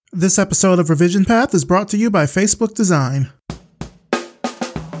This episode of Revision Path is brought to you by Facebook Design.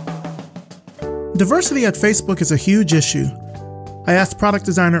 Diversity at Facebook is a huge issue. I asked product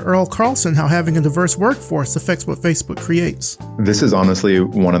designer Earl Carlson how having a diverse workforce affects what Facebook creates. This is honestly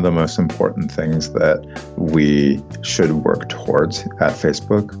one of the most important things that we should work towards at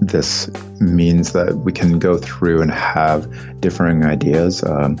Facebook. This means that we can go through and have differing ideas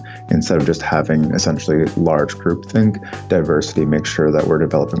instead of just having essentially large groupthink. Diversity makes sure that we're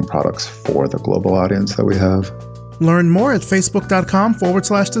developing products for the global audience that we have. Learn more at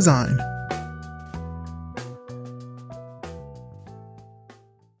facebook.com/design.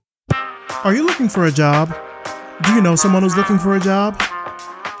 Are you looking for a job? Do you know someone who's looking for a job?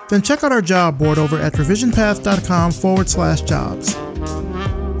 Then check out our job board over at revisionpath.com/jobs.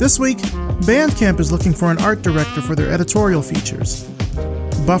 This week, Bandcamp is looking for an art director for their editorial features.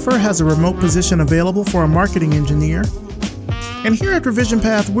 Buffer has a remote position available for a marketing engineer. And here at Revision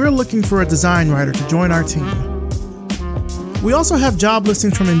Path, we're looking for a design writer to join our team. We also have job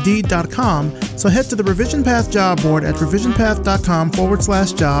listings from Indeed.com, so head to the Revision Path job board at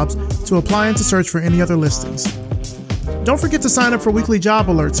revisionpath.com/jobs to apply and to search for any other listings. Don't forget to sign up for weekly job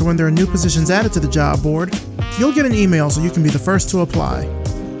alerts, so when there are new positions added to the job board, you'll get an email so you can be the first to apply.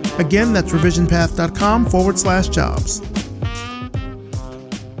 Again, that's revisionpath.com/jobs.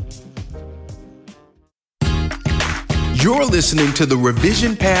 You're listening to the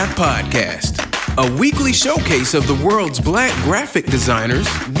Revision Path Podcast, a weekly showcase of the world's Black graphic designers,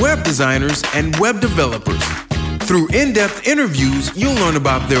 web designers, and web developers. Through in-depth interviews, you'll learn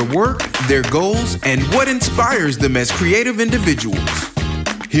about their work, their goals, and what inspires them as creative individuals.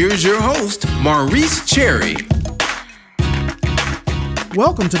 Here's your host, Maurice Cherry.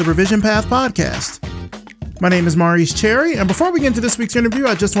 Welcome to the Revision Path Podcast. My name is Maurice Cherry, and before we get into this week's interview,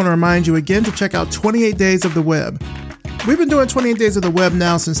 I just want to remind you again to check out 28 Days of the Web. We've been doing 28 Days of the Web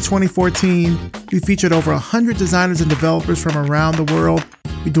now since 2014. We featured over 100 designers and developers from around the world.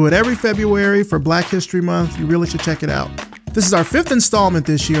 We do it every February for Black History Month. You really should check it out. This is our 5th installment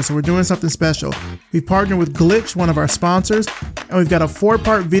this year, so we're doing something special. We've partnered with Glitch, one of our sponsors, and we've got a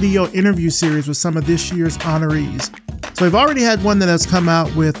 4-part video interview series with some of this year's honorees. So we've already had one that has come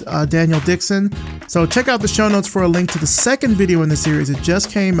out with Daniel Dixon. So check out the show notes for a link to the second video in the series. It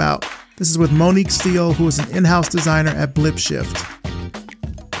just came out. This is with Monique Steele, who is an in-house designer at BlipShift.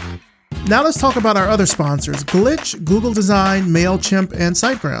 Now let's talk about our other sponsors, Glitch, Google Design, MailChimp, and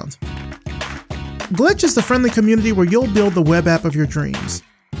SiteGround. Glitch is the friendly community where you'll build the web app of your dreams.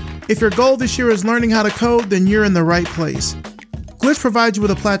 If your goal this year is learning how to code, then you're in the right place. Glitch provides you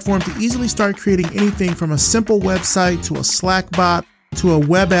with a platform to easily start creating anything from a simple website to a Slack bot to a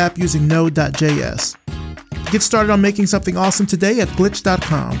web app using Node.js. Get started on making something awesome today at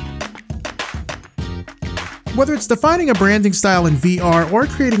glitch.com. Whether it's defining a branding style in VR or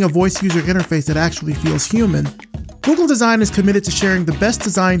creating a voice user interface that actually feels human, Google Design is committed to sharing the best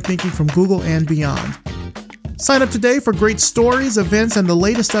design thinking from Google and beyond. Sign up today for great stories, events, and the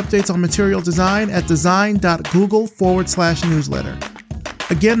latest updates on material design at design.google/newsletter.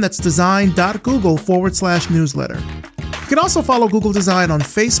 Again, that's design.google/newsletter. You can also follow Google Design on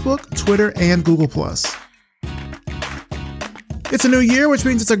Facebook, Twitter, and Google+. It's a new year, which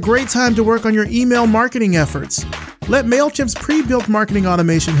means it's a great time to work on your email marketing efforts. Let MailChimp's pre-built marketing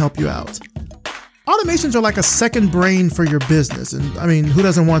automation help you out. Automations are like a second brain for your business, and who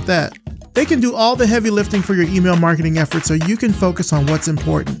doesn't want that? They can do all the heavy lifting for your email marketing efforts so you can focus on what's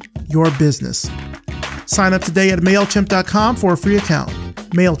important, your business. Sign up today at MailChimp.com for a free account.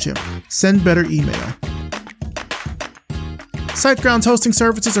 MailChimp. Send better email. SiteGround's hosting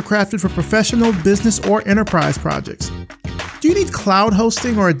services are crafted for professional, business, or enterprise projects. Do you need cloud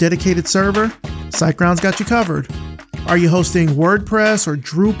hosting or a dedicated server? SiteGround's got you covered. Are you hosting WordPress or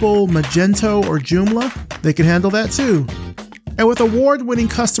Drupal, Magento, or Joomla? They can handle that too. And with award-winning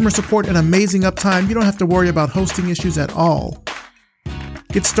customer support and amazing uptime, you don't have to worry about hosting issues at all.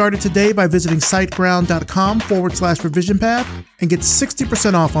 Get started today by visiting siteground.com/revisionpath and get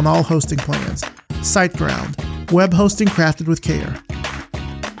 60% off on all hosting plans. SiteGround, web hosting crafted with care.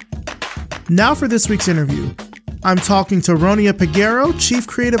 Now for this week's interview. I'm talking to Ronia Peguero, Chief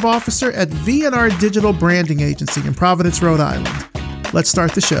Creative Officer at V&R Digital Branding Agency in Providence, Rhode Island. Let's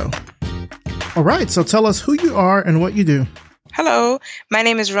start the show. All right, so tell us who you are and what you do. Hello, my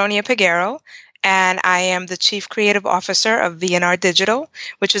name is Ronia Peguero, and I am the Chief Creative Officer of V&R Digital,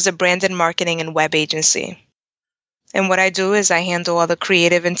 which is a branded marketing and web agency. And what I do is I handle all the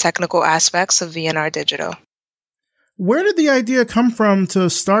creative and technical aspects of V&R Digital. Where did the idea come from to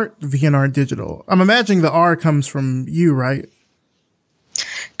start V&R Digital? I'm imagining the R comes from you, right?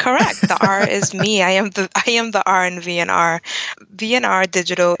 Correct. The R is me. I am the R in VNR. VNR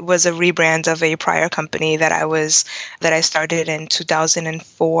Digital was a rebrand of a prior company that I started in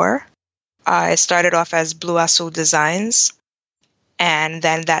 2004. I started off as Blue Azul Designs, and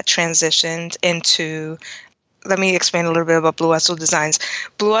then that transitioned into, let me explain a little bit about Blue Azul Designs.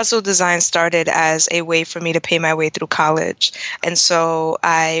 Blue Azul Designs started as a way for me to pay my way through college. And so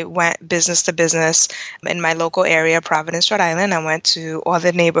I went business to business in my local area, Providence, Rhode Island. I went to all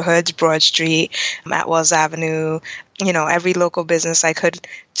the neighborhoods, Broad Street, Atwells Avenue, every local business I could,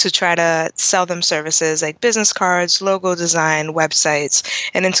 to try to sell them services like business cards, logo design, websites.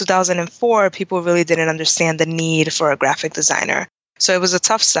 And in 2004, people really didn't understand the need for a graphic designer. So it was a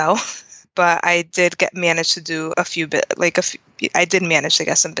tough sell. But I did manage to do I did manage to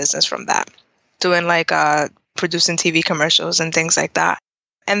get some business from that, doing producing TV commercials and things like that.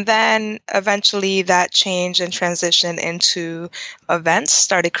 And then eventually that changed and transitioned into events,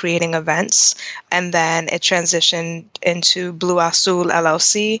 started creating events. And then it transitioned into Blue Azul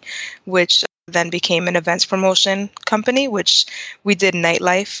LLC, which then became an events promotion company, which we did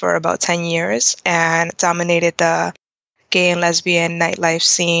nightlife for about 10 years and dominated the gay and lesbian nightlife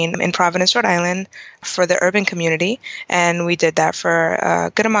scene in Providence, Rhode Island for the urban community. And we did that for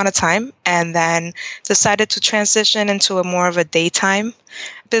a good amount of time and then decided to transition into a more of a daytime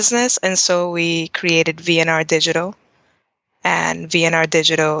business. And so we created VNR Digital. And VNR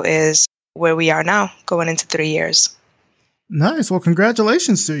Digital is where we are now, going into 3 years. Nice. Well,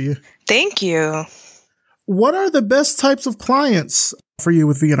 congratulations to you. Thank you. What are the best types of clients for you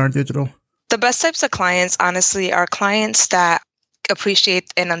with VNR Digital? The best types of clients, honestly, are clients that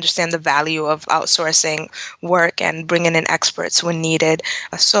appreciate and understand the value of outsourcing work and bringing in experts when needed.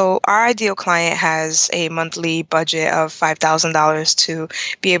 So our ideal client has a monthly budget of $5,000 to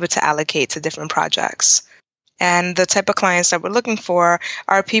be able to allocate to different projects. And the type of clients that we're looking for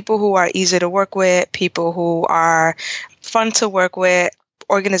are people who are easy to work with, people who are fun to work with,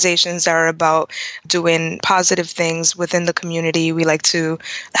 organizations that are about doing positive things within the community. We like to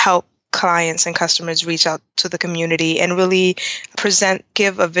help clients and customers reach out to the community and really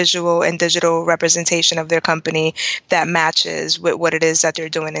give a visual and digital representation of their company that matches with what it is that they're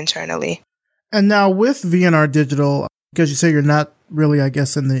doing internally. And now with VNR Digital, because you say you're not really, I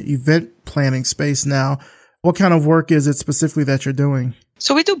guess, in the event planning space now, what kind of work is it specifically that you're doing?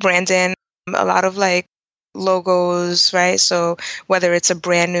 So we do branding, a lot of logos, right? So whether it's a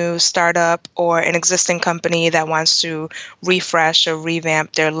brand new startup or an existing company that wants to refresh or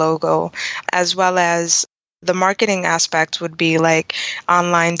revamp their logo, as well as the marketing aspect would be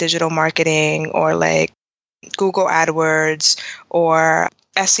online digital marketing or Google AdWords or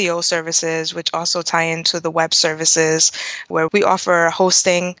SEO services, which also tie into the web services where we offer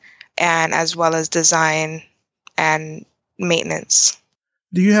hosting and as well as design and maintenance.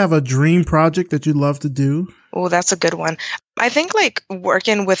 Do you have a dream project that you'd love to do? Oh, that's a good one. I think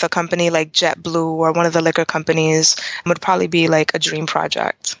working with a company like JetBlue or one of the liquor companies would probably be a dream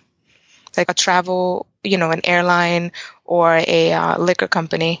project. Like a travel, an airline or a liquor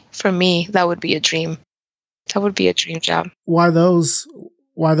company. For me, that would be a dream. That would be a dream job. Why those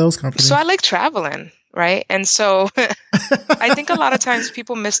companies? So I like traveling, right? And so I think a lot of times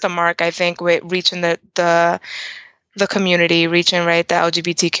people miss the mark, I think, with reaching the community, reaching, right, the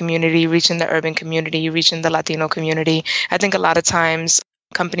LGBT community, reaching the urban community, reaching the Latino community. I think a lot of times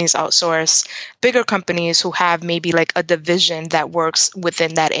companies outsource, bigger companies who have maybe a division that works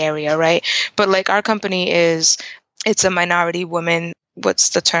within that area, right? But our company it's a minority woman, what's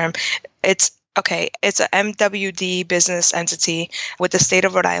the term? It's a MWD business entity with the state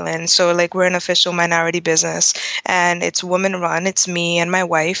of Rhode Island. So we're an official minority business and it's woman run. It's me and my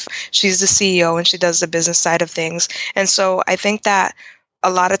wife. She's the CEO and she does the business side of things. And so I think that a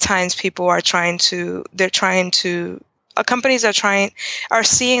lot of times people are companies are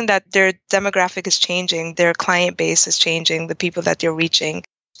seeing that their demographic is changing. Their client base is changing. The people that they're reaching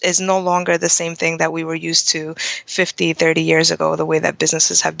is no longer the same thing that we were used to 50, 30 years ago, the way that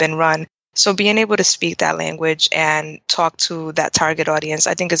businesses have been run. So being able to speak that language and talk to that target audience,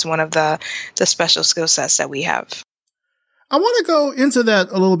 I think is one of the special skill sets that we have. I want to go into that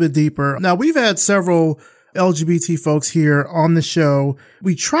a little bit deeper. Now, we've had several LGBT folks here on the show.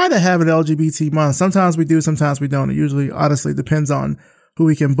 We try to have an LGBT month. Sometimes we do, sometimes we don't. It usually, honestly, depends on who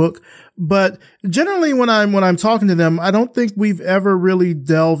we can book. But generally, when I'm talking to them, I don't think we've ever really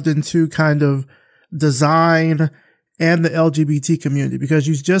delved into kind of design and the LGBT community, because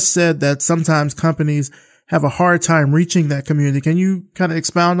you just said that sometimes companies have a hard time reaching that community. Can you kind of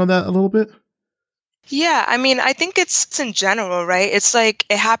expound on that a little bit? Yeah, I mean, I think it's in general, right? It's like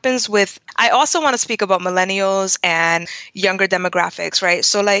it happens with, I also want to speak about millennials and younger demographics, right?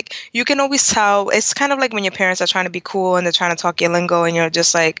 So, like, you can always tell, it's kind of like when your parents are trying to be cool and they're trying to talk your lingo and you're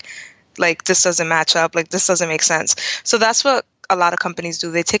just like, this doesn't match up, like, this doesn't make sense. So, that's what a lot of companies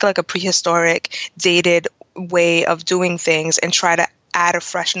do. They take like a prehistoric, dated way of doing things and try to add a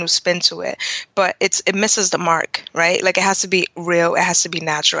fresh new spin to it, but it misses the mark, right? Like, it has to be real, it has to be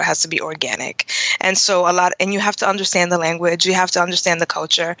natural, it has to be organic. And so and you have to understand the language, you have to understand the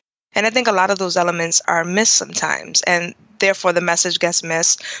culture. And I think a lot of those elements are missed sometimes, and therefore the message gets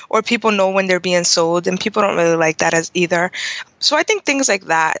missed, or people know when they're being sold, and people don't really like that as either. So I think things like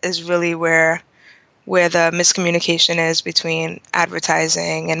that is really where the miscommunication is between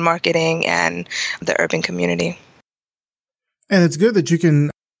advertising and marketing and the urban community. And it's good that you can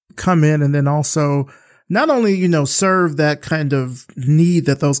come in and then also not only, serve that kind of need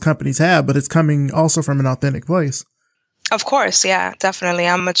that those companies have, but it's coming also from an authentic place. Of course, yeah, definitely.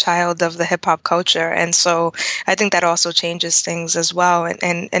 I'm a child of the hip hop culture. And so I think that also changes things as well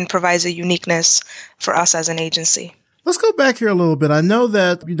and provides a uniqueness for us as an agency. Let's go back here a little bit. I know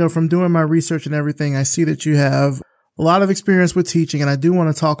that, from doing my research and everything, I see that you have a lot of experience with teaching, and I do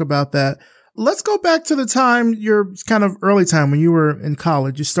want to talk about that. Let's go back to the time, your kind of early time when you were in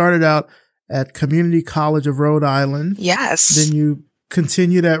college. You started out at Community College of Rhode Island. Yes. Then you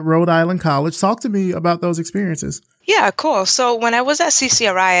continued at Rhode Island College. Talk to me about those experiences. Yeah, cool. So when I was at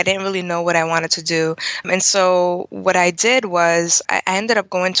CCRI, I didn't really know what I wanted to do. And so what I did was I ended up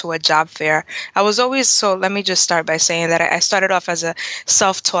going to a job fair. So let me just start by saying that I started off as a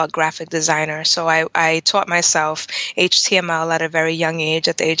self-taught graphic designer. So I taught myself HTML at a very young age,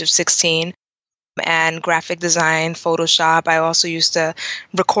 at the age of 16. And graphic design, Photoshop. I also used to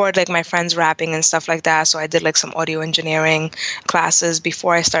record like my friends rapping and stuff like that. So I did like some audio engineering classes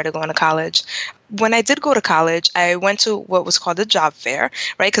before I started going to college. When I did go to college, I went to what was called a job fair,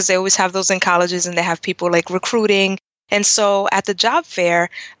 right? Because they always have those in colleges and they have people like recruiting. And so at the job fair,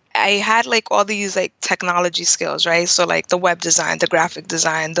 I had like all these like technology skills, right? So like the web design, the graphic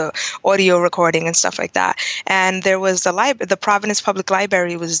design, the audio recording and stuff like that. And there was the Providence Public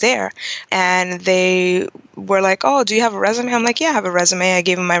Library was there, and they were like, "Oh, do you have a resume?" I'm like, "Yeah, I have a resume." I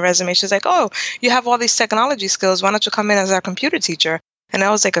gave them my resume. She's like, "Oh, you have all these technology skills. Why don't you come in as our computer teacher?" And I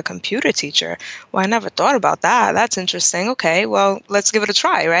was like, "A computer teacher? Well, I never thought about that. That's interesting. Okay, well, let's give it a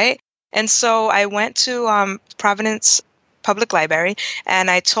try, right?" And so I went to Providence Public Library, and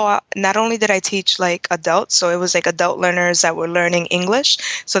I taught, not only did I teach like adults, so it was like adult learners that were learning English.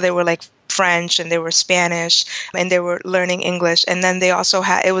 So they were like French and they were Spanish and they were learning English. And then they also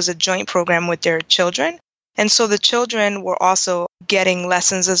it was a joint program with their children. And so the children were also getting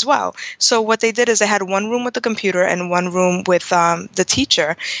lessons as well. So what they did is they had one room with the computer and one room with the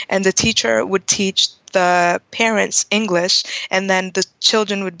teacher, and the teacher would teach the parents English, and then the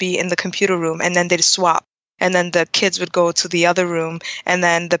children would be in the computer room, and then they'd swap. And then the kids would go to the other room, and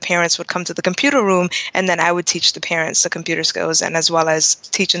then the parents would come to the computer room, and then I would teach the parents the computer skills, and as well as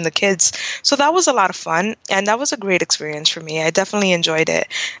teaching the kids. So that was a lot of fun, and that was a great experience for me. I definitely enjoyed it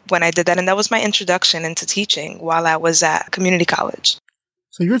when I did that, and that was my introduction into teaching while I was at community college.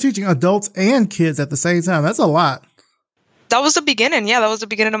 So you're teaching adults and kids at the same time. That's a lot. That was the beginning. Yeah, that was the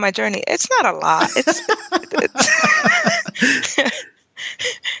beginning of my journey. It's not a lot. It's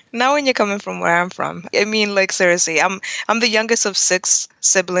Now when you're coming from where I'm from, I mean, like, seriously, I'm the youngest of 6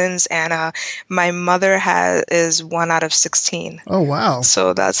 siblings, and my mother is 1 out of 16. Oh, wow.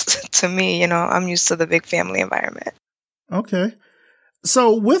 So that's, to me, I'm used to the big family environment. Okay.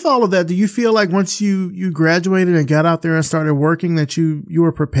 So with all of that, do you feel like once you graduated and got out there and started working that you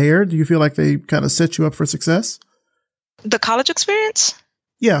were prepared? Do you feel like they kind of set you up for success? The college experience?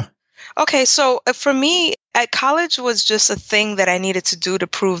 Yeah. Okay, so for me, at college was just a thing that I needed to do to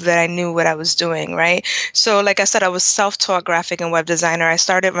prove that I knew what I was doing, right? So like I said, I was self-taught graphic and web designer. I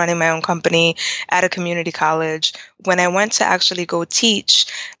started running my own company at a community college. When I went to actually go teach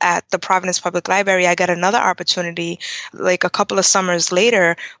at the Providence Public Library, I got another opportunity like a couple of summers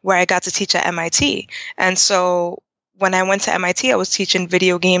later where I got to teach at MIT. And so when I went to MIT, I was teaching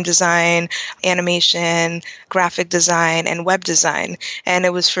video game design, animation, graphic design, and web design. And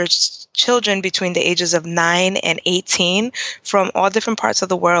it was for children between the ages of 9 and 18 from all different parts of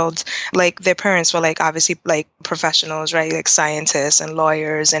the world. Like, their parents were like, obviously, like professionals, right? Like scientists and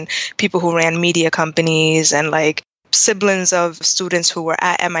lawyers and people who ran media companies, and like siblings of students who were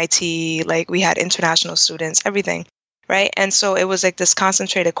at MIT. Like, we had international students, everything, right? And so it was like this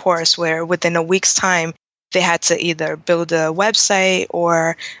concentrated course where within a week's time, they had to either build a website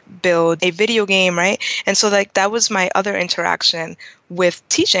or build a video game, right? And so like that was my other interaction with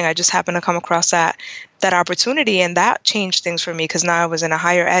teaching. I just happened to come across that opportunity, and that changed things for me because now I was in a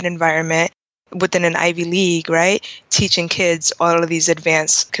higher ed environment within an Ivy League, right? Teaching kids all of these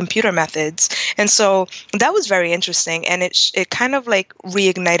advanced computer methods. And so that was very interesting. And it kind of like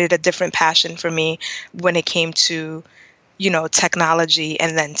reignited a different passion for me when it came to, technology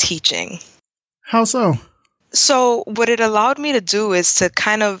and then teaching. How so? So what it allowed me to do is to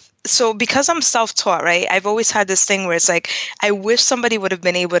because I'm self-taught, right? I've always had this thing where it's like, I wish somebody would have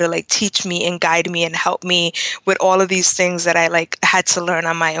been able to like teach me and guide me and help me with all of these things that I like had to learn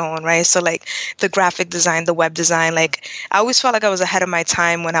on my own, right? So like the graphic design, the web design, like I always felt like I was ahead of my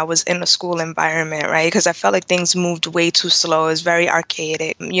time when I was in a school environment, right? Because I felt like things moved way too slow. It was very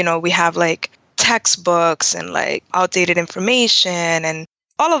archaic. We have like textbooks and like outdated information and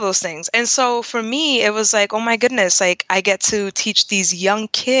all of those things. And so for me, it was like, oh my goodness, like I get to teach these young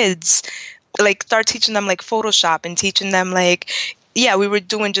kids, like start teaching them like Photoshop and teaching them like, we were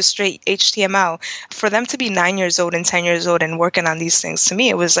doing just straight HTML. For them to be 9 years old and 10 years old and working on these things, to me,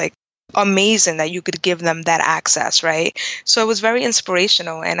 it was like amazing that you could give them that access, right? So it was very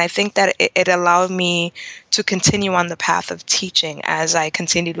inspirational. And I think that it allowed me to continue on the path of teaching as I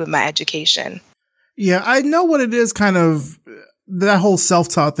continued with my education. Yeah, I know what it is, kind of that whole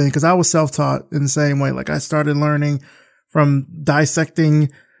self-taught thing, because I was self-taught in the same way. Like I started learning from dissecting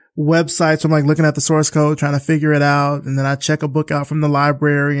websites, from like looking at the source code, trying to figure it out. And then I check a book out from the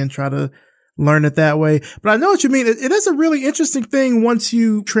library and try to learn it that way. But I know what you mean. It is a really interesting thing once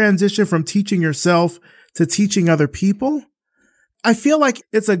you transition from teaching yourself to teaching other people. I feel like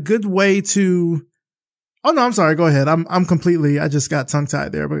it's a good way to... Oh, no, I'm sorry. Go ahead. I just got tongue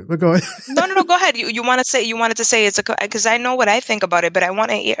tied there, but go ahead. No, go ahead. You wanted to say because I know what I think about it, but I want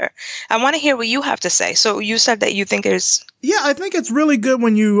to hear what you have to say. So you said that you think there's... Yeah, I think it's really good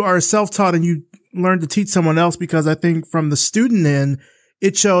when you are self-taught and you learn to teach someone else, because I think from the student end,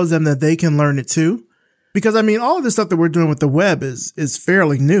 it shows them that they can learn it too. Because I mean, all of the stuff that we're doing with the web is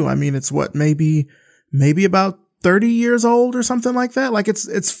fairly new. I mean, it's maybe about 30 years old or something like that. Like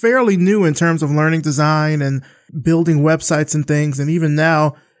it's fairly new in terms of learning design and building websites and things. And even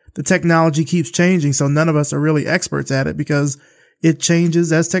now the technology keeps changing. So none of us are really experts at it because it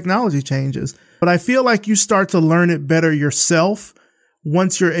changes as technology changes. But I feel like you start to learn it better yourself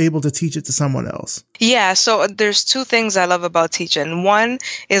once you're able to teach it to someone else. Yeah. So there's two things I love about teaching. One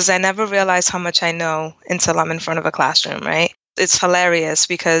is I never realize how much I know until I'm in front of a classroom, right? It's hilarious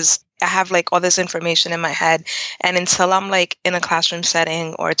because I have like all this information in my head, and until I'm like in a classroom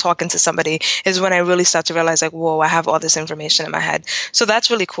setting or talking to somebody is when I really start to realize like, whoa, I have all this information in my head. So that's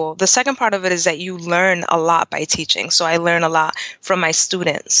really cool. The second part of it is that you learn a lot by teaching. So I learn a lot from my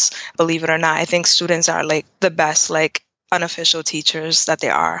students, believe it or not. I think students are like the best, like unofficial teachers that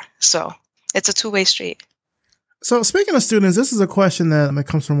there are. So it's a two-way street. So speaking of students, this is a question that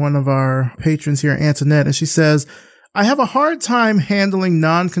comes from one of our patrons here, Antoinette, and she says, I have a hard time handling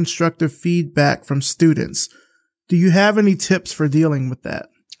non-constructive feedback from students. Do you have any tips for dealing with that?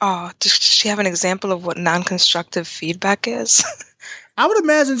 Oh, does she have an example of what non-constructive feedback is? I would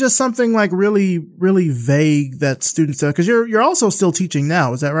imagine just something like really, really vague that students do, because you're also still teaching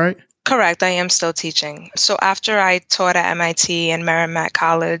now. Is that right? Correct. I am still teaching. So after I taught at MIT and Merrimack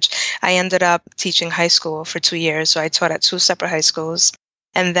College, I ended up teaching high school for 2 years. So I taught at two separate high schools.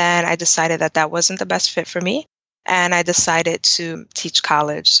 And then I decided that wasn't the best fit for me. And I decided to teach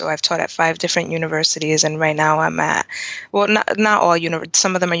college. So I've taught at 5 different universities. And right now I'm at, well, not all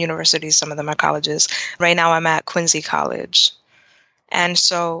some of them are universities, some of them are colleges. Right now I'm at Quincy College. And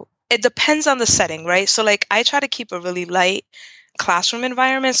so it depends on the setting, right? So like I try to keep a really light classroom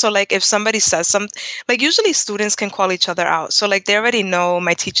environment. So like if somebody says something, like usually students can call each other out. So like they already know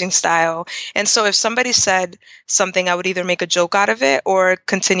my teaching style. And so if somebody said something, I would either make a joke out of it or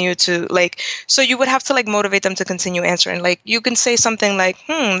continue to like, so you would have to like motivate them to continue answering. Like you can say something like,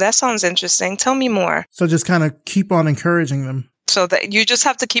 that sounds interesting. Tell me more. So just kind of keep on encouraging them. So that you just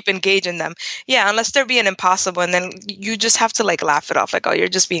have to keep engaging them. Yeah, unless they're being impossible. And then you just have to like laugh it off. Like, oh, you're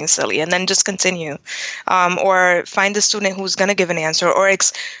just being silly. And then just continue. Or find a student who's going to give an answer or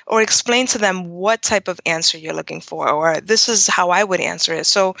explain to them what type of answer you're looking for. Or this is how I would answer it.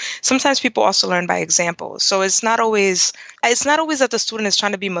 So sometimes people also learn by example. So it's not always that the student is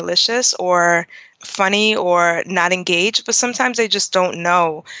trying to be malicious or funny or not engaged, but sometimes they just don't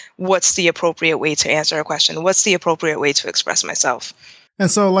know what's the appropriate way to answer a question. What's the appropriate way to express myself?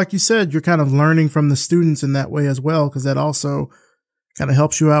 And so, like you said, you're kind of learning from the students in that way as well, because that also kind of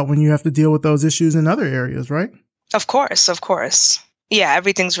helps you out when you have to deal with those issues in other areas, right? Of course. Yeah,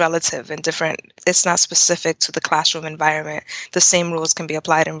 everything's relative and different. It's not specific to the classroom environment. The same rules can be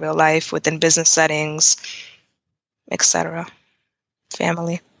applied in real life, within business settings, etc.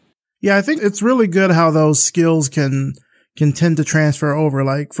 Family. Yeah, I think it's really good how those skills can tend to transfer over.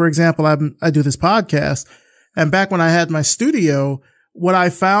 Like, for example, I do this podcast, and back when I had my studio, what I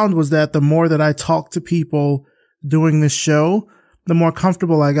found was that the more that I talked to people doing this show, the more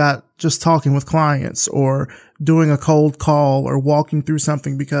comfortable I got just talking with clients or doing a cold call or walking through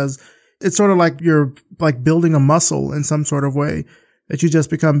something, because it's sort of like you're like building a muscle in some sort of way that you just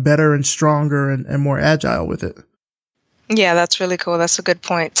become better and stronger and more agile with it. Yeah, that's really cool. That's a good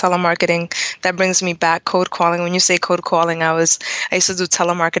point. Telemarketing, that brings me back. Code calling. When you say code calling, I used to do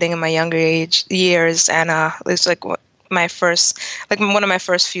telemarketing in my younger years, and it's like my first, like one of my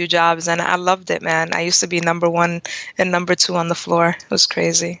first few jobs, and I loved it, man. I used to be number one and number two on the floor. It was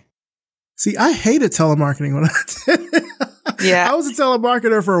crazy. See, I hated telemarketing when I did it. Yeah. I was a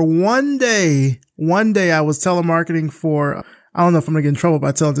telemarketer for one day. One day I was telemarketing for, I don't know if I'm going to get in trouble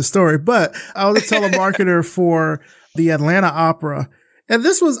by telling this story, but I was a telemarketer for the Atlanta Opera. And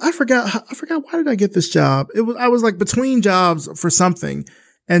this was, I forgot, why did I get this job? I was like between jobs for something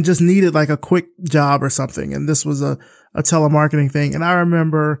and just needed like a quick job or something. And this was a telemarketing thing. And I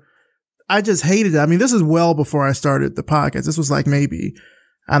remember I just hated it. I mean, this is well before I started the podcast. This was like maybe,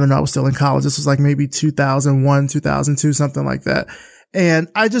 I don't know, I was still in college. This was like maybe 2001, 2002, something like that. And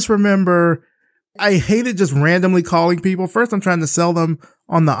I just remember I hated just randomly calling people. First, I'm trying to sell them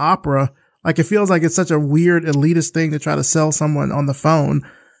on the opera. Like, it feels like it's such a weird elitist thing to try to sell someone on the phone.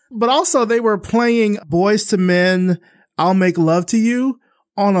 But also they were playing Boys to Men, I'll Make Love to You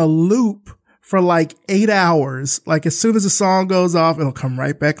on a loop for like 8 hours. Like, as soon as the song goes off, it'll come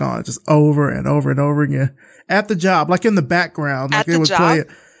right back on, just over and over and over again at the job, like in the background, like At they the would job? play it.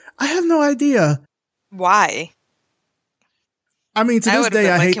 I have no idea. Why? I mean, to I this would've day,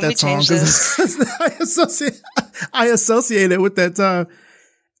 been I like, hate "Can we that song change this?" because I associate it with that time.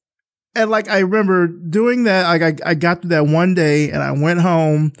 And like, I remember doing that. Like, I got to that one day and I went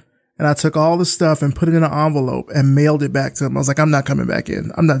home and I took all the stuff and put it in an envelope and mailed it back to him. I was like, I'm not coming back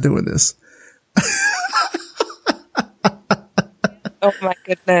in. I'm not doing this. Oh my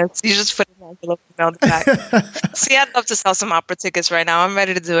goodness. You just put it in an envelope and mailed it back. See, I'd love to sell some opera tickets right now. I'm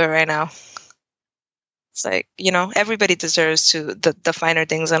ready to do it right now. It's like, everybody deserves the finer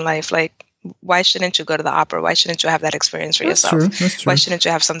things in life. Like, why shouldn't you go to the opera? Why shouldn't you have that experience for That's yourself? true. That's true. Why shouldn't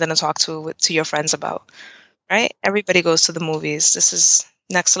you have something to talk to your friends about? Right? Everybody goes to the movies. This is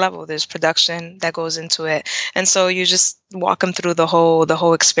next level. There's production that goes into it. And so you just walk them through the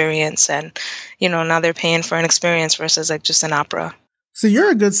whole experience. And, now they're paying for an experience versus like just an opera. So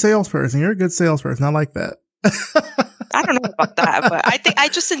you're a good salesperson. I like that. I don't know about that, but I think I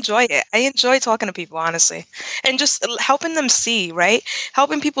just enjoy it. I enjoy talking to people, honestly, and just helping them see, right?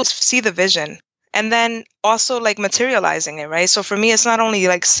 Helping people see the vision and then also like materializing it, right? So for me, it's not only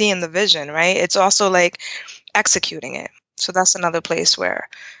like seeing the vision, right? It's also like executing it. So that's another place where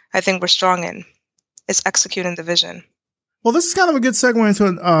I think we're strong in. It's executing the vision. Well, this is kind of a good segue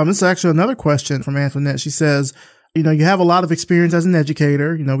into this is actually another question from Antoinette. She says, you have a lot of experience as an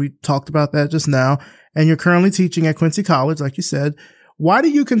educator. We talked about that just now. And you're currently teaching at Quincy College, like you said. Why do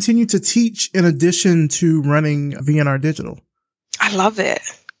you continue to teach in addition to running VNR Digital? I love it.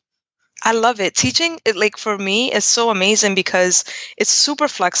 Teaching, like for me, is so amazing because it's super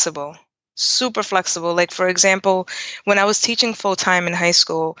flexible. Super flexible. Like, for example, when I was teaching full time in high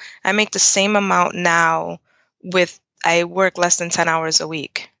school, I make the same amount now I work less than 10 hours a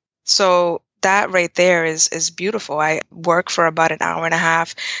week. So that right there is beautiful. I work for about an hour and a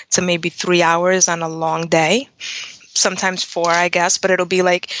half to maybe 3 hours on a long day, sometimes 4, I guess, but it'll be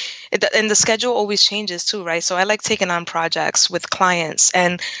like, and the schedule always changes too, right? So I like taking on projects with clients,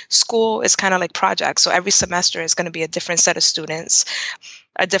 and school is kind of like projects. So every semester is going to be a different set of students,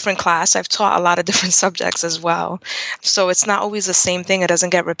 a different class. I've taught a lot of different subjects as well. So it's not always the same thing. It doesn't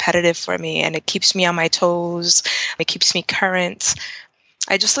get repetitive for me, and it keeps me on my toes. It keeps me current.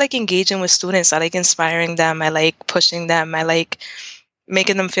 I just like engaging with students. I like inspiring them. I like pushing them. I like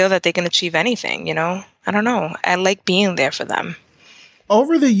making them feel that they can achieve anything, I don't know. I like being there for them.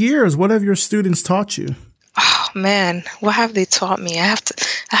 Over the years, what have your students taught you? Oh man, what have they taught me? I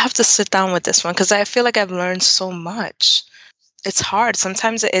have to sit down with this one because I feel like I've learned so much. It's hard.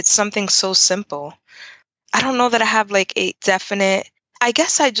 Sometimes it's something so simple. I don't know that I have like a definite, I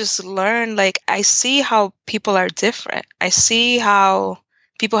guess I just learn, like, I see how people are different. I see how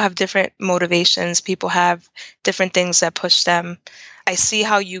people have different motivations. People have different things that push them. I see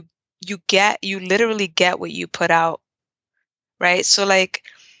how you literally get what you put out, right? So like,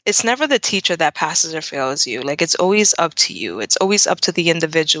 it's never the teacher that passes or fails you. Like, it's always up to you. It's always up to the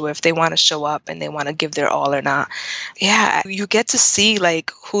individual if they want to show up and they want to give their all or not. Yeah, you get to see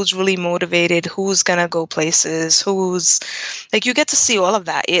like who's really motivated, who's gonna go places, who's like, you get to see all of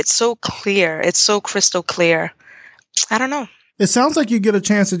that. It's so clear. It's so crystal clear. I don't know. It sounds like you get a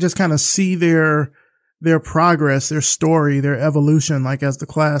chance to just kind of see their progress, their story, their evolution, like as the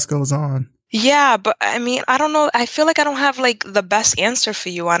class goes on. Yeah, but I mean, I don't know. I feel like I don't have like the best answer for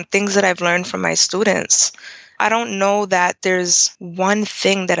you on things that I've learned from my students. I don't know that there's one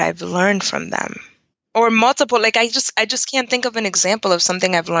thing that I've learned from them or multiple. Like, I just can't think of an example of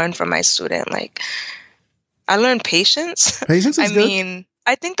something I've learned from my student. Like, I learned patience. Patience is I good. mean,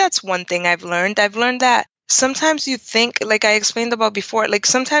 I think that's one thing I've learned. I've learned that sometimes you think, like I explained about before, like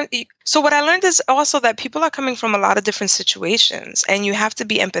sometimes, so what I learned is also that people are coming from a lot of different situations and you have to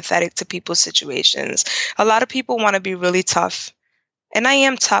be empathetic to people's situations. A lot of people want to be really tough. And I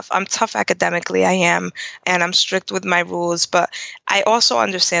am tough. I'm tough academically. I am. And I'm strict with my rules. But I also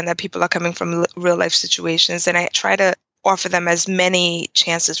understand that people are coming from real life situations. And I try to offer them as many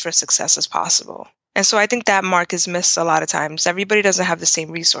chances for success as possible. And so I think that mark is missed a lot of times. Everybody doesn't have the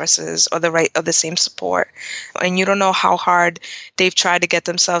same resources or the same support. And you don't know how hard they've tried to get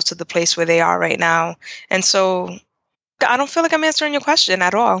themselves to the place where they are right now. And so I don't feel like I'm answering your question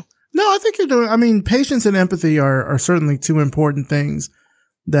at all. No, I think you're doing, I mean, patience and empathy are certainly two important things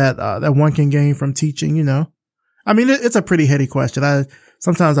that one can gain from teaching, you know. I mean, it's a pretty heady question.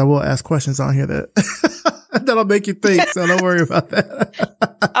 Sometimes I will ask questions on here that that'll make you think, so don't worry about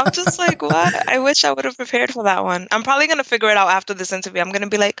that. I'm just like, what? I wish I would have prepared for that one. I'm probably going to figure it out after this interview. I'm going to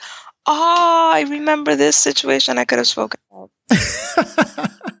be like, oh, I remember this situation I could have spoken about.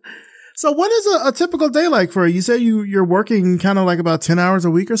 So what is a typical day like for you? You say you're working kind of like about 10 hours a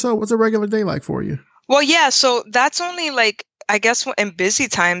week or so. What's a regular day like for you? Well, yeah, so that's only like, I guess in busy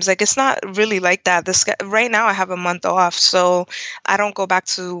times, like it's not really like that. Right now I have a month off, so I don't go back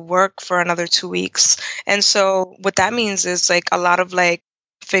to work for another 2 weeks. And so what that means is like a lot of like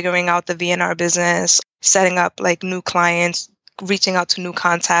figuring out the VNR business, setting up like new clients, reaching out to new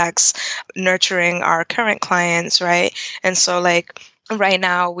contacts, nurturing our current clients, right? And so like right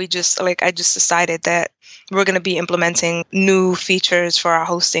now I just decided that we're going to be implementing new features for our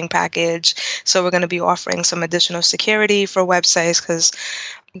hosting package. So we're going to be offering some additional security for websites because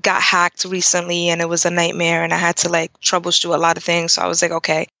got hacked recently and it was a nightmare and I had to like troubleshoot a lot of things. So I was like,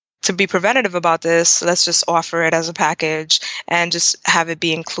 okay, to be preventative about this, let's just offer it as a package and just have it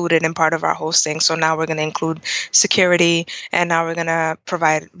be included in part of our hosting. So now we're going to include security and now we're going to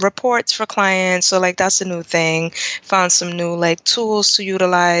provide reports for clients. So like that's a new thing. Found some new like tools to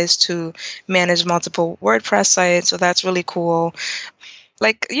utilize to manage multiple WordPress sites. So that's really cool.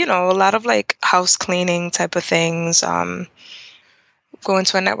 Like, you know, a lot of like house cleaning type of things. Going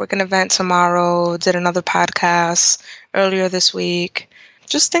to a networking event tomorrow, did another podcast earlier this week.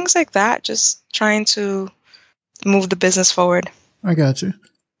 Just things like that, just trying to move the business forward. I got you.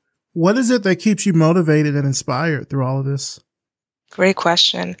 What is it that keeps you motivated and inspired through all of this? Great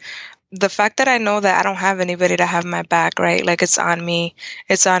question. The fact that I know that I don't have anybody to have my back, right? Like it's on me.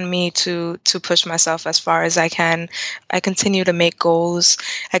 It's on me to push myself as far as I can. I continue to make goals.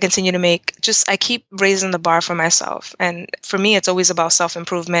 I keep raising the bar for myself. And for me, it's always about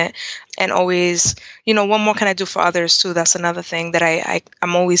self-improvement and always, you know, what more can I do for others too? That's another thing that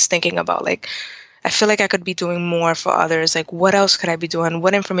I'm always thinking about. Like, I feel like I could be doing more for others. Like, what else could I be doing?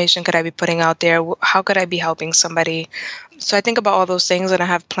 What information could I be putting out there? How could I be helping somebody? So I think about all those things and I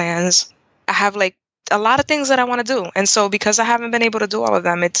have plans. I have like a lot of things that I want to do. And so because I haven't been able to do all of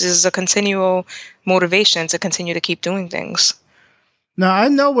them, it is a continual motivation to continue to keep doing things. Now, I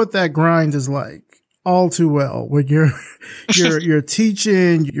know what that grind is like all too well. When you're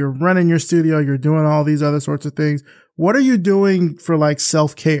teaching, you're running your studio, you're doing all these other sorts of things. What are you doing for like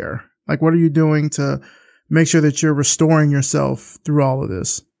self-care? Like, what are you doing to make sure that you're restoring yourself through all of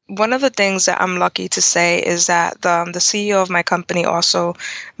this? One of the things that I'm lucky to say is that the CEO of my company, also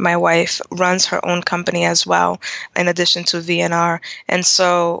my wife, runs her own company as well, in addition to VNR. And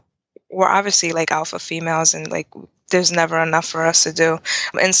so we're obviously like alpha females and like there's never enough for us to do.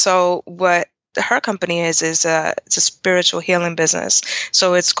 And so what her company it's a spiritual healing business.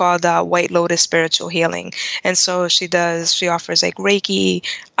 So it's called White Lotus Spiritual Healing. And so she offers like Reiki,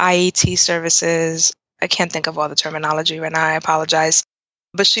 IET services. I can't think of all the terminology right now. I apologize.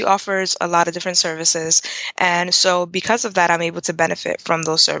 But she offers a lot of different services. And so because of that, I'm able to benefit from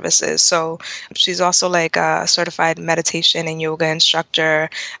those services. So she's also like a certified meditation and yoga instructor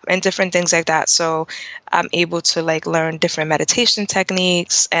and different things like that. So I'm able to like learn different meditation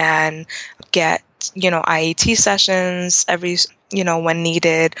techniques and get IET sessions every, when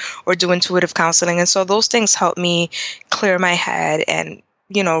needed, or do intuitive counseling. And so those things help me clear my head and,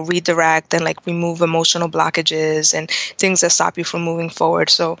 redirect and like remove emotional blockages and things that stop you from moving forward.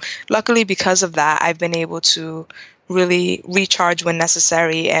 So luckily, because of that, I've been able to really recharge when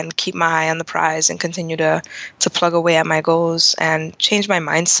necessary and keep my eye on the prize and continue to plug away at my goals and change my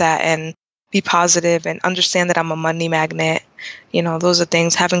mindset and be positive and understand that I'm a money magnet. Those are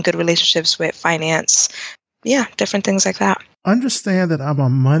things, having good relationships with finance. Yeah, different things like that. Understand that I'm a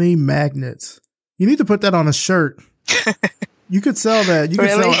money magnet. You need to put that on a shirt. You could sell that. You could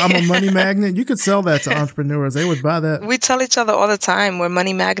Really? sell, I'm a money magnet. You could sell that to entrepreneurs. They would buy that. We tell each other all the time, we're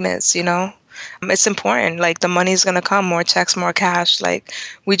money magnets, It's important. Like, the money's going to come, more checks, more cash. Like,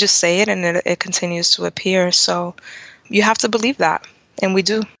 we just say it and it continues to appear. So you have to believe that. And we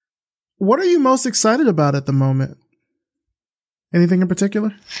do. What are you most excited about at the moment? Anything in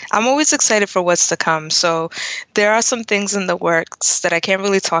particular? I'm always excited for what's to come. So there are some things in the works that I can't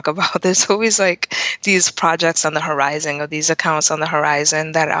really talk about. There's always like these projects on the horizon or these accounts on the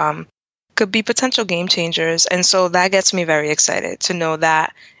horizon that could be potential game changers. And so that gets me very excited to know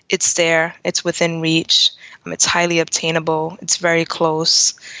that it's there, it's within reach, it's highly obtainable, it's very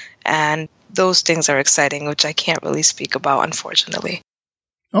close. And those things are exciting, which I can't really speak about, unfortunately.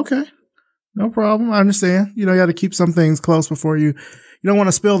 Okay. No problem. I understand. You got to keep some things close before you don't want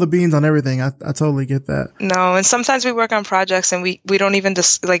to spill the beans on everything. I totally get that. No. And sometimes we work on projects and we don't even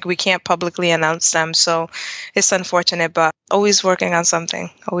we can't publicly announce them. So it's unfortunate, but always working on something.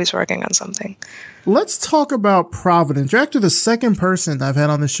 Let's talk about Providence. You're actually the second person I've had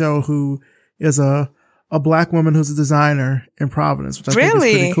on the show who is a Black woman who's a designer in Providence, which I think is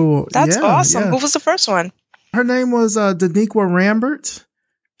pretty cool. That's awesome. Yeah. Who was the first one? Her name was Daniqua Rambert.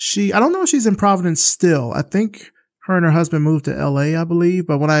 I don't know if she's in Providence still. I think her and her husband moved to LA, I believe.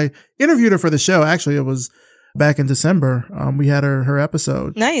 But when I interviewed her for the show, actually, it was back in December. We had her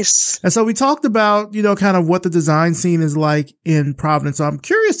episode. Nice. And so we talked about, kind of what the design scene is like in Providence. So I'm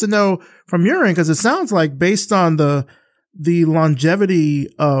curious to know from your end, because it sounds like based on the longevity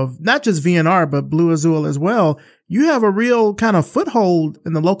of not just VNR, but Blue Azul as well, you have a real kind of foothold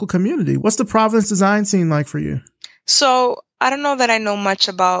in the local community. What's the Providence design scene like for you? So I don't know that I know much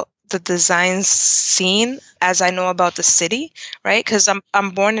about the design scene as I know about the city, right? Because I'm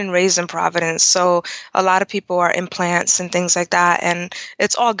born and raised in Providence. So a lot of people are in plants and things like that. And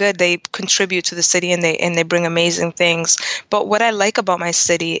it's all good. They contribute to the city and they bring amazing things. But what I like about my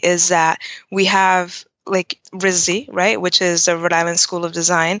city is that we have like RISD, right, which is the Rhode Island School of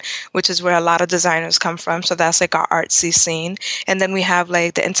Design, which is where a lot of designers come from. So that's like our artsy scene. And then we have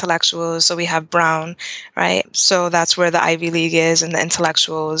like the intellectuals. So we have Brown, right? So that's where the Ivy League is and the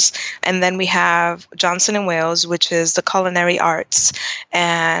intellectuals. And then we have Johnson and Wales, which is the culinary arts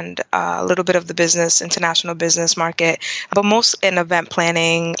and a little bit of the international business market, but most in event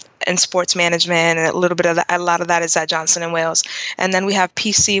planning and sports management, and a lot of that is at Johnson and Wales. And then we have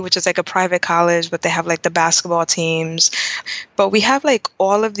PC, which is like a private college, but they have like the basketball teams. But we have like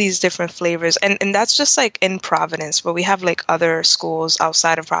all of these different flavors, and that's just like in Providence, but we have like other schools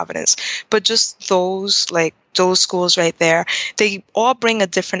outside of Providence. But just those schools right there, they all bring a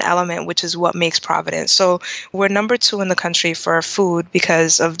different element, which is what makes Providence. So we're number 2 in the country for food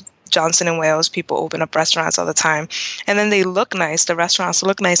because of Johnson and Wales. People open up restaurants all the time. And then they look nice. The restaurants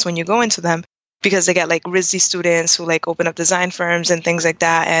look nice when you go into them because they get like RISD students who like open up design firms and things like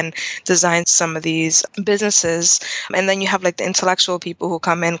that and design some of these businesses. And then you have like the intellectual people who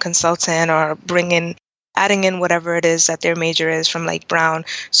come in, consultant, or adding in whatever it is that their major is from like Brown.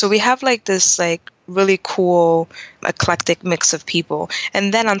 So we have like this like really cool eclectic mix of people.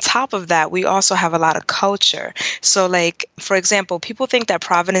 And then on top of that, we also have a lot of culture. So like, for example, people think that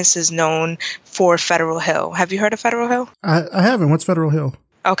Providence is known for Federal Hill. Have you heard of Federal Hill? I haven't. What's Federal Hill?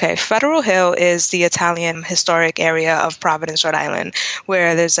 Okay, Federal Hill is the Italian historic area of Providence, Rhode Island,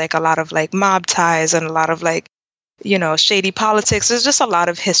 where there's like a lot of like mob ties and a lot of like, shady politics. There's just a lot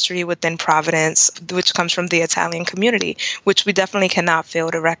of history within Providence, which comes from the Italian community, which we definitely cannot fail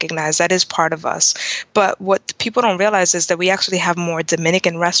to recognize. That is part of us. But what people don't realize is that we actually have more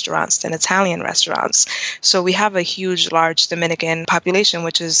Dominican restaurants than Italian restaurants. So we have a large Dominican population,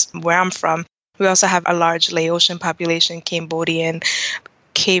 which is where I'm from. We also have a large Laotian population, Cambodian,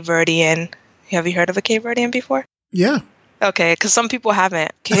 Cape Verdean. Have you heard of a Cape Verdean before? Yeah. Okay, because some people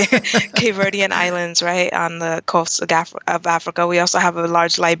haven't. Cape Verdean Islands, right, on the coast of Africa. We also have a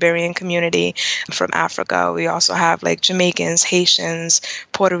large Liberian community from Africa. We also have like Jamaicans, Haitians,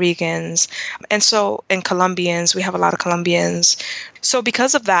 Puerto Ricans, and Colombians. We have a lot of Colombians. So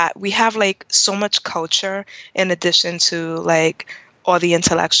because of that, we have like so much culture in addition to like all the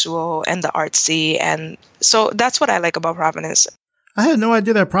intellectual and the artsy. And so that's what I like about Providence. I had no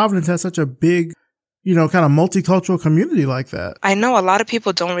idea that Providence has such a big, kind of multicultural community like that. I know a lot of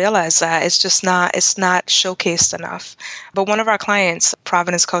people don't realize that. It's not showcased enough. But one of our clients,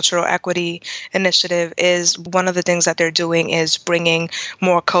 Providence Cultural Equity Initiative, is one of the things that they're doing is bringing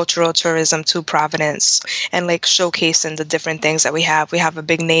more cultural tourism to Providence and like showcasing the different things that we have. We have a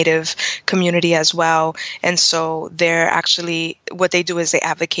big Native community as well. And so they're actually, what they do is they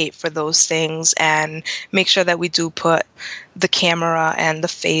advocate for those things and make sure that we do put the camera and the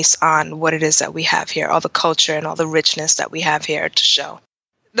face on what it is that we have here, all the culture and all the richness that we have here to show.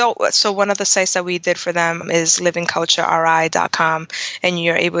 So one of the sites that we did for them is livingcultureri.com, and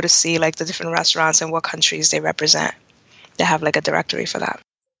you're able to see like the different restaurants and what countries they represent. They have like a directory for that.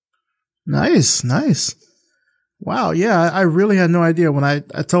 Nice. Wow. Yeah, I really had no idea. When I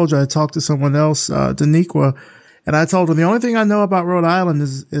told you I talked to someone else, Daniqua, and I told her the only thing I know about Rhode Island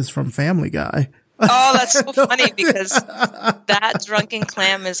is from Family Guy. Oh, that's so funny because that Drunken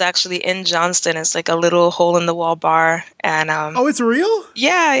Clam is actually in Johnston. It's like a little hole in the wall bar. And oh, it's real?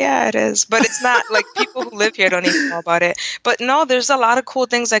 Yeah, it is. But it's not like people who live here don't even know about it. But no, there's a lot of cool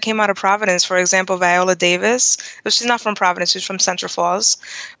things that came out of Providence. For example, Viola Davis. Well, she's not from Providence. She's from Central Falls.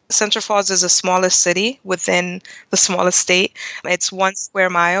 Central Falls is the smallest city within the smallest state. It's 1 square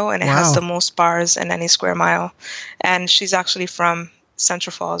mile, and it has the most bars in any square mile. And she's actually from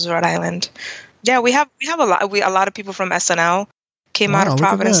Central Falls, Rhode Island. Yeah, we have a lot of people from SNL came out of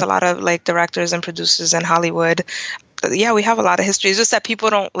Providence, a lot of like directors and producers in Hollywood. Yeah, we have a lot of history. It's just that people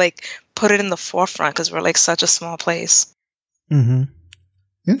don't like put it in the forefront because we're like such a small place. Mm-hmm.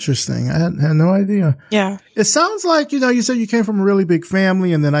 Interesting. I had no idea. Yeah. It sounds like, you said you came from a really big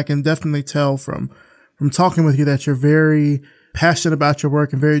family, and then I can definitely tell from talking with you that you're very passionate about your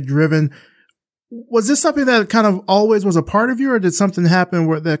work and very driven. Was this something that kind of always was a part of you, or did something happen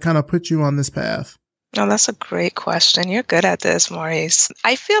that kind of put you on this path? Oh, that's a great question. You're good at this, Maurice.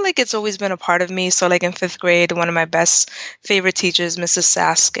 I feel like it's always been a part of me. So like in 5th grade, one of my best favorite teachers, Mrs.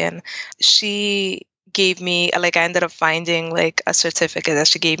 Saskin, she gave me, like, I ended up finding like a certificate that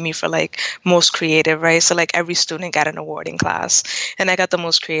she gave me for like most creative, right? So like every student got an award in class, and I got the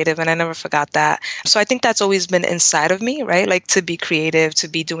most creative, and I never forgot that. So I think that's always been inside of me, right? Like to be creative, to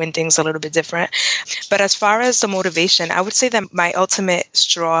be doing things a little bit different. But as far as the motivation, I would say that my ultimate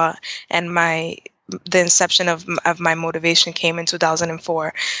straw and the inception of my motivation came in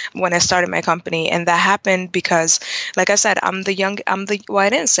 2004 when I started my company. And that happened because, like I said, I'm the youngest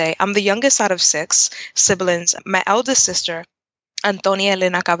out of 6 siblings. My eldest sister, Antonia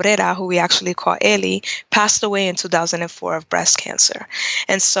Elena Cabrera, who we actually call Eli, passed away in 2004 of breast cancer.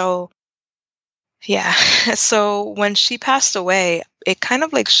 And so, yeah, so when she passed away, it kind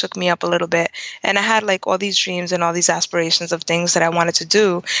of like shook me up a little bit. And I had like all these dreams and all these aspirations of things that I wanted to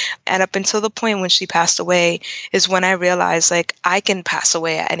do. And up until the point when she passed away is when I realized like I can pass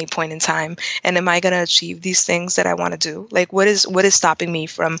away at any point in time. And am I going to achieve these things that I want to do? Like what is stopping me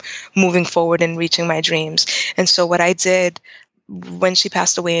from moving forward and reaching my dreams? And so what I did when she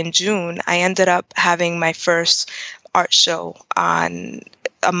passed away in June, I ended up having my first art show on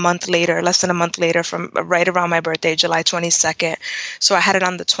less than a month later, from right around my birthday, July 22nd. So I had it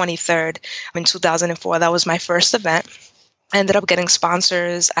on the 23rd in 2004. That was my first event. I ended up getting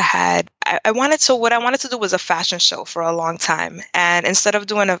sponsors. What I wanted to do was a fashion show for a long time. And instead of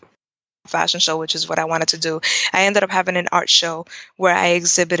doing a fashion show, which is what I wanted to do, I ended up having an art show where I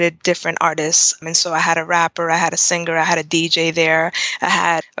exhibited different artists. And so I had a rapper, I had a singer, I had a DJ there. I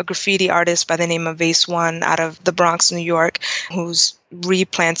had a graffiti artist by the name of Vase One out of the Bronx, New York, who's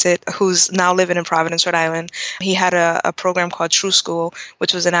now living in Providence, Rhode Island. He had a program called True School,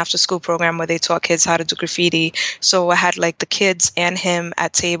 which was an after-school program where they taught kids how to do graffiti. So I had like the kids and him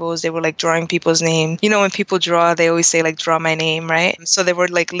at tables. They were like drawing people's names. You know, when people draw, they always say like, draw my name, right? So they were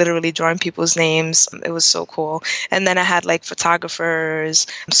like literally drawing people's names. It was so cool. And then I had like photographers,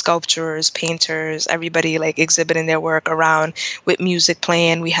 sculptors, painters, everybody like exhibiting their work around with music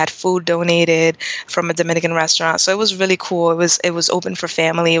playing. We had food donated from a Dominican restaurant. So it was really cool. It was open for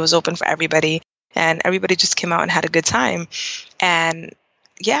family. It was open for everybody. And everybody just came out and had a good time. And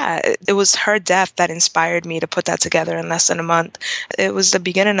yeah, it was her death that inspired me to put that together in less than a month. It was the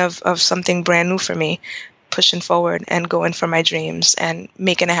beginning of something brand new for me, pushing forward and going for my dreams and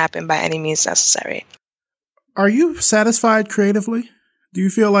making it happen by any means necessary. Are you satisfied creatively? Do you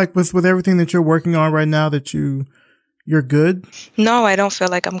feel like with everything that you're working on right now that you're good? No, I don't feel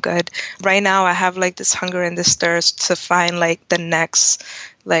like I'm good. Right now, I have like this hunger and this thirst to find like the next,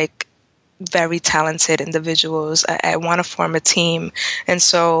 like very talented individuals. I want to form a team. And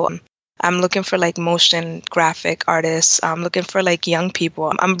so I'm looking for like motion graphic artists. I'm looking for like young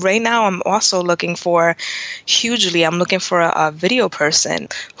people. I'm also looking for I'm looking for a video person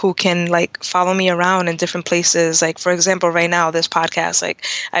who can like follow me around in different places. Like, for example, right now, this podcast, like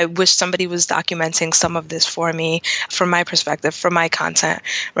I wish somebody was documenting some of this for me from my perspective, from my content,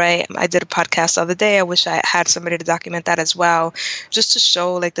 right? I did a podcast the other day. I wish I had somebody to document that as well, just to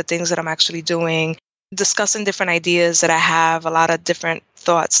show like the things that I'm actually doing, discussing different ideas that I have, a lot of different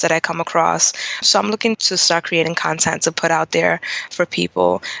thoughts that I come across. So I'm looking to start creating content to put out there for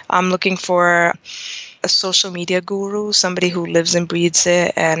people. I'm looking for a social media guru, somebody who lives and breathes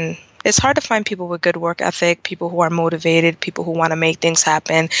it. And it's hard to find people with good work ethic, people who are motivated, people who want to make things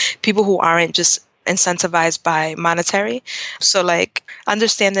happen, people who aren't just incentivized by monetary. So like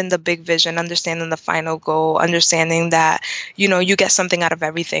understanding the big vision, understanding the final goal, understanding that, you get something out of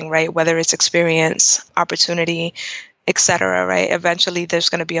everything, right? Whether it's experience, opportunity, etc., right? Eventually there's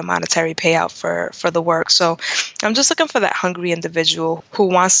going to be a monetary payout for the work. So I'm just looking for that hungry individual who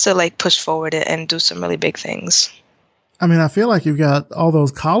wants to like push forward and do some really big things. I mean, I feel like you've got all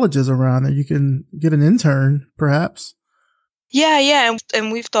those colleges around that you can get an intern, perhaps. Yeah.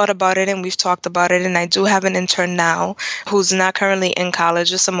 And we've thought about it and we've talked about it. And I do have an intern now who's not currently in college,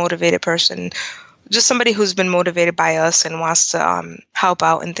 just a motivated person, just somebody who's been motivated by us and wants to help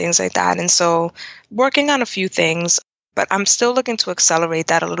out and things like that. And so working on a few things, but I'm still looking to accelerate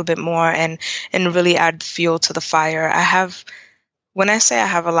that a little bit more and really add fuel to the fire. When I say I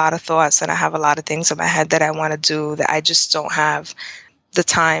have a lot of thoughts and I have a lot of things in my head that I want to do that I just don't have the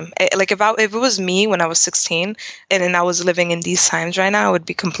time. Like if it was me when I was 16 and then I was living in these times right now, it would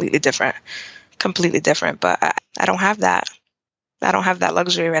be completely different. But I don't have that. I don't have that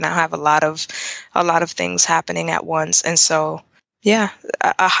luxury right now. I have a lot of things happening at once. And so, yeah,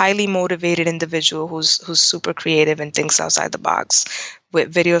 a highly motivated individual who's super creative and thinks outside the box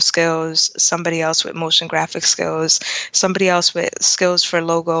with video skills, somebody else with motion graphic skills, somebody else with skills for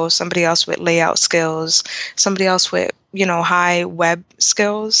logos, somebody else with layout skills, somebody else with, high web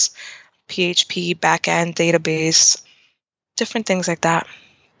skills, PHP, backend, database, different things like that.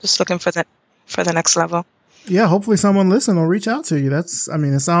 Just looking for the next level. Yeah, hopefully someone listening will reach out to you. It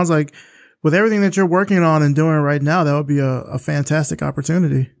sounds like with everything that you're working on and doing right now, that would be a fantastic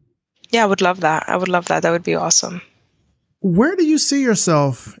opportunity. Yeah, I would love that. That would be awesome. Where do you see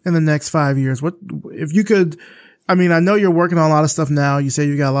yourself in the next 5 years? What, if you could, I know you're working on a lot of stuff now. You say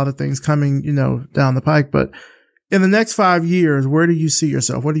you got a lot of things coming, down the pike, but in the next 5 years, where do you see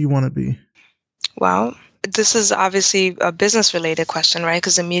yourself? What do you want to be? Well, this is obviously a business related question, right?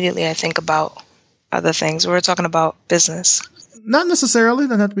 Because immediately I think about other things. We're talking about business. Not necessarily.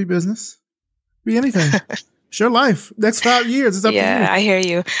 Doesn't have to be business. Be anything. It's your life. Next 5 years. It's up to you. Yeah, I hear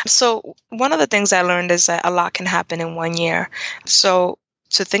you. So one of the things I learned is that a lot can happen in 1 year. So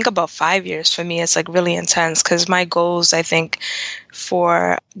to think about 5 years for me, it's like really intense because my goals, I think,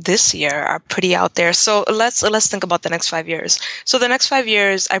 for this year are pretty out there. So let's think about the next 5 years. So the next 5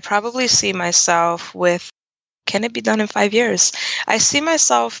 years, I probably see myself with, can it be done in 5 years? I see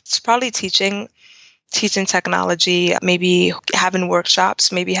myself probably teaching technology, maybe having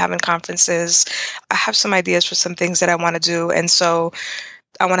workshops, maybe having conferences. I have some ideas for some things that I want to do. And so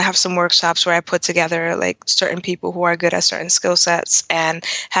I want to have some workshops where I put together like certain people who are good at certain skill sets and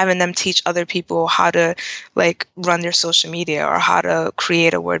having them teach other people how to like run their social media or how to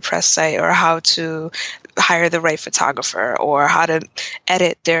create a WordPress site or how to hire the right photographer or how to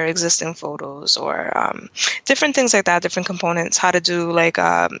edit their existing photos or different things like that, different components, how to do like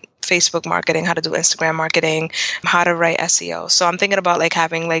Facebook marketing, how to do Instagram marketing, how to write SEO. So I'm thinking about like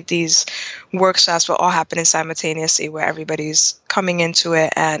having like these workshops will all happening simultaneously where everybody's coming into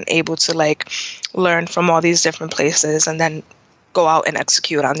it and able to like learn from all these different places and then go out and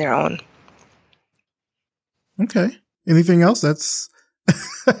execute on their own. Okay. Anything else? That's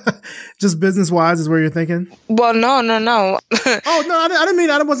just business wise is where you're thinking? Well, no. Oh, no, I didn't mean,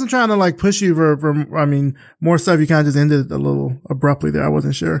 I wasn't trying to like push you for more stuff. You kind of just ended a little abruptly there. I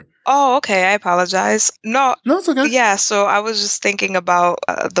wasn't sure. Oh, okay. I apologize. No, it's okay. Yeah. So I was just thinking about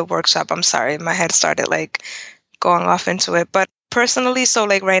the workshop. I'm sorry. My head started like going off into it, but personally, so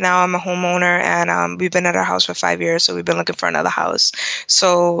like right now I'm a homeowner and we've been at our house for 5 years. So we've been looking for another house.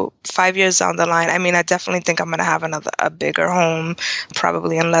 So 5 years down the line, I definitely think I'm going to have a bigger home,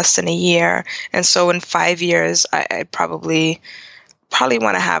 probably in less than a year. And so in 5 years, I probably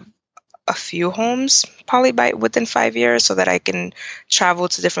want to have a few homes probably within 5 years so that I can travel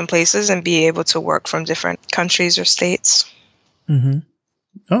to different places and be able to work from different countries or states. Mm-hmm.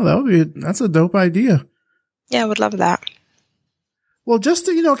 Oh, that's a dope idea. Yeah, I would love that. Well, just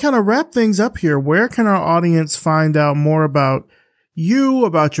to, kind of wrap things up here, where can our audience find out more about you,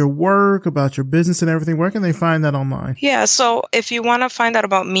 about your work, about your business and everything, where can they find that online? Yeah, so if you want to find out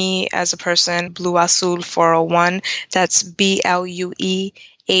about me as a person, Blue Azul 401, that's BLUEAZUL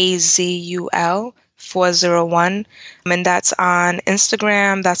 401. And that's on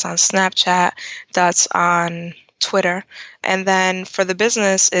Instagram, that's on Snapchat, that's on Twitter. And then for the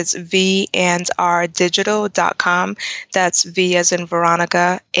business, it's vandrdigital.com. That's V as in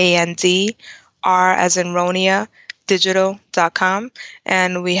Veronica, A-N-D, R as in Ronia, digital.com.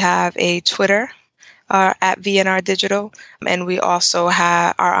 And we have a Twitter at VNR Digital. And we also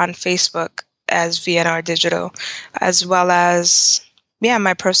are on Facebook as VNR Digital, as well as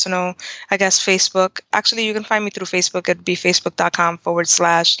my personal, Facebook. Actually, you can find me through Facebook. It'd be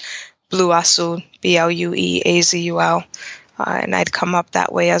facebook.com/Blue Azul, BLUEAZUL. And I'd come up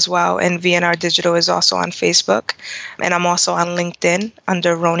that way as well. And VNR Digital is also on Facebook. And I'm also on LinkedIn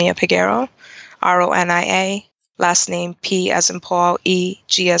under Ronia Peguero, RONIA, last name P as in Paul, E,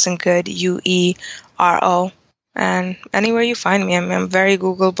 G as in good, UERO. And anywhere you find me, I'm very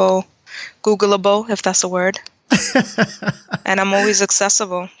Googleable, if that's a word. And I'm always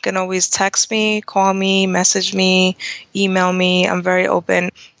accessible. You can always text me, call me, message me, email me. I'm very open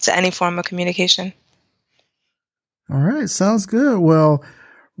to any form of communication. All right. Sounds good. Well,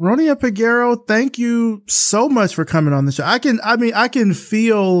 Ronia Peguero, thank you so much for coming on the show. I can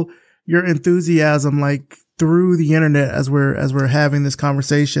feel your enthusiasm like through the internet as we're having this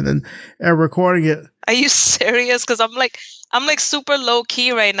conversation and recording it. Are you serious? Because I'm like super low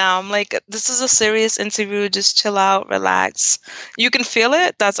key right now. I'm like, this is a serious interview. Just chill out, relax. You can feel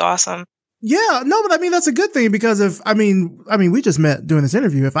it. That's awesome. Yeah, no, but that's a good thing because we just met doing this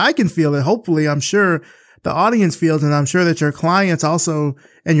interview. If I can feel it, hopefully I'm sure the audience feels, and I'm sure that your clients also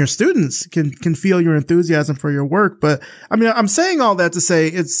and your students can feel your enthusiasm for your work. But I'm saying all that to say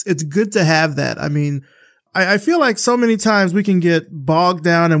it's good to have that. I feel like so many times we can get bogged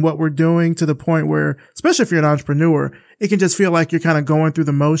down in what we're doing to the point where, especially if you're an entrepreneur, it can just feel like you're kind of going through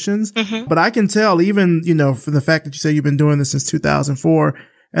the motions. Mm-hmm. But I can tell even, from the fact that you say you've been doing this since 2004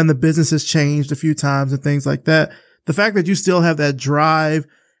 and the business has changed a few times and things like that, the fact that you still have that drive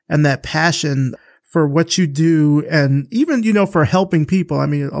and that passion for what you do and even, for helping people.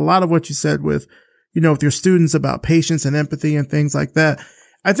 A lot of what you said with, with your students about patience and empathy and things like that.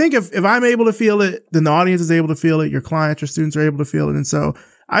 I think if I'm able to feel it, then the audience is able to feel it. Your clients, your students are able to feel it. And so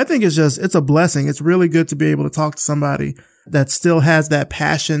I think it's a blessing. It's really good to be able to talk to somebody that still has that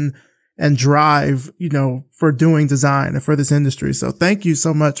passion and drive, for doing design and for this industry. So thank you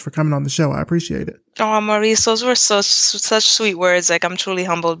so much for coming on the show. I appreciate it. Oh, Maurice, those were such sweet words. Like, I'm truly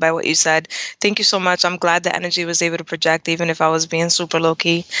humbled by what you said. Thank you so much. I'm glad the energy was able to project, even if I was being super low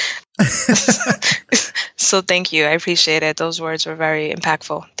key. So thank you. I appreciate it. Those words were very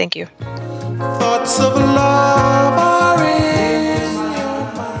impactful. Thank you. Thoughts of love are in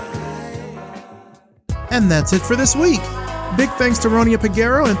your mind. And that's it for this week. Big thanks to Ronia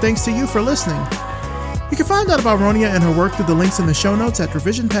Peguero, and thanks to you for listening. You can find out about Ronia and her work through the links in the show notes at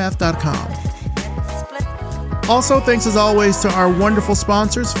revisionpath.com. Also, thanks as always to our wonderful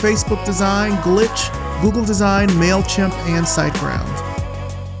sponsors, Facebook Design, Glitch, Google Design, MailChimp, and SiteGround.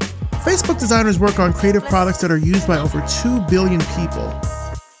 Facebook designers work on creative products that are used by over 2 billion people.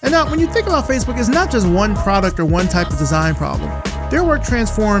 And now, when you think about Facebook, it's not just one product or one type of design problem. Their work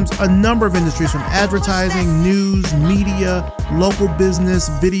transforms a number of industries from advertising, news, media, local business,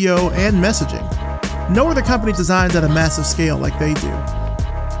 video, and messaging. No other company designs at a massive scale like they do.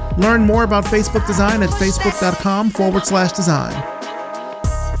 Learn more about Facebook design at facebook.com/design.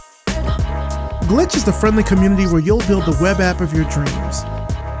 Glitch is the friendly community where you'll build the web app of your dreams.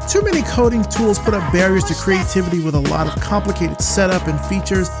 Too many coding tools put up barriers to creativity with a lot of complicated setup and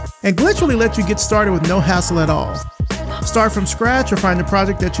features, and Glitch really lets you get started with no hassle at all. Start from scratch or find a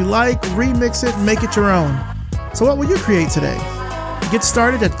project that you like, remix it, and make it your own. So what will you create today? Get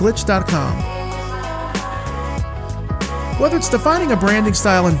started at glitch.com. Whether it's defining a branding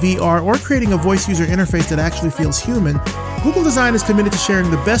style in VR or creating a voice user interface that actually feels human, Google Design is committed to sharing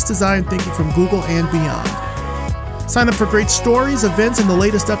the best design thinking from Google and beyond. Sign up for great stories, events, and the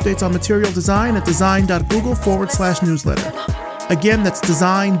latest updates on material design at design.google/newsletter. Again, that's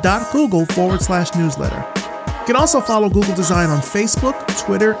design.google/newsletter. You can also follow Google Design on Facebook,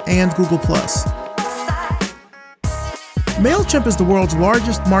 Twitter, and Google+. MailChimp is the world's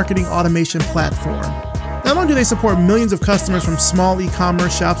largest marketing automation platform. Not only do they support millions of customers from small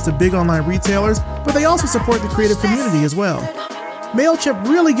e-commerce shops to big online retailers, but they also support the creative community as well. MailChimp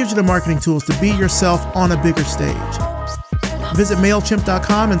really gives you the marketing tools to be yourself on a bigger stage. Visit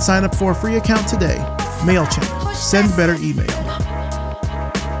MailChimp.com and sign up for a free account today. MailChimp. Send better email.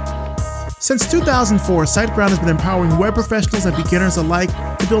 Since 2004, SiteGround has been empowering web professionals and beginners alike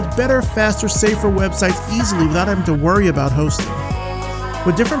to build better, faster, safer websites easily without having to worry about hosting.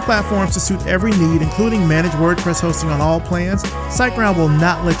 With different platforms to suit every need, including managed WordPress hosting on all plans, SiteGround will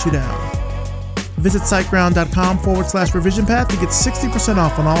not let you down. Visit siteground.com/revisionpath to get 60%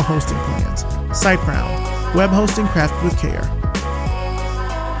 off on all hosting plans. SiteGround, web hosting crafted with care.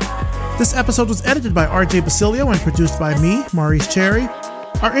 This episode was edited by RJ Basilio and produced by me, Maurice Cherry.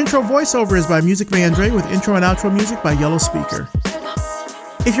 Our intro voiceover is by Music Vandre with intro and outro music by Yellow Speaker.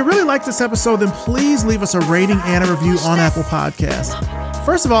 If you really like this episode, then please leave us a rating and a review on Apple Podcasts.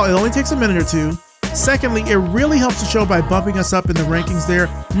 First of all, it only takes a minute or two. Secondly, it really helps the show by bumping us up in the rankings there,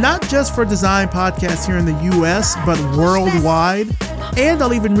 not just for design podcasts here in the US, but worldwide. And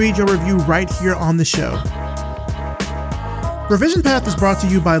I'll even read your review right here on the show. Revision Path is brought to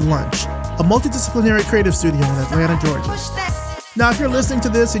you by Lunch, a multidisciplinary creative studio in Atlanta, Georgia. Now, if you're listening to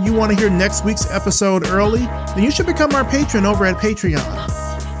this and you want to hear next week's episode early, then you should become our patron over at Patreon.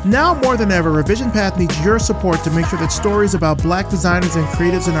 Now more than ever, Revision Path needs your support to make sure that stories about Black designers and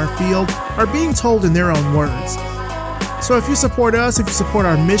creatives in our field are being told in their own words. So if you support us, if you support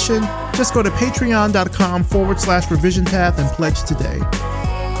our mission, just go to patreon.com/Revision Path and pledge today.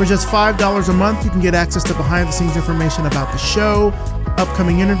 For just $5 a month, you can get access to behind-the-scenes information about the show,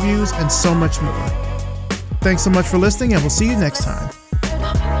 upcoming interviews, and so much more. Thanks so much for listening, and we'll see you next time.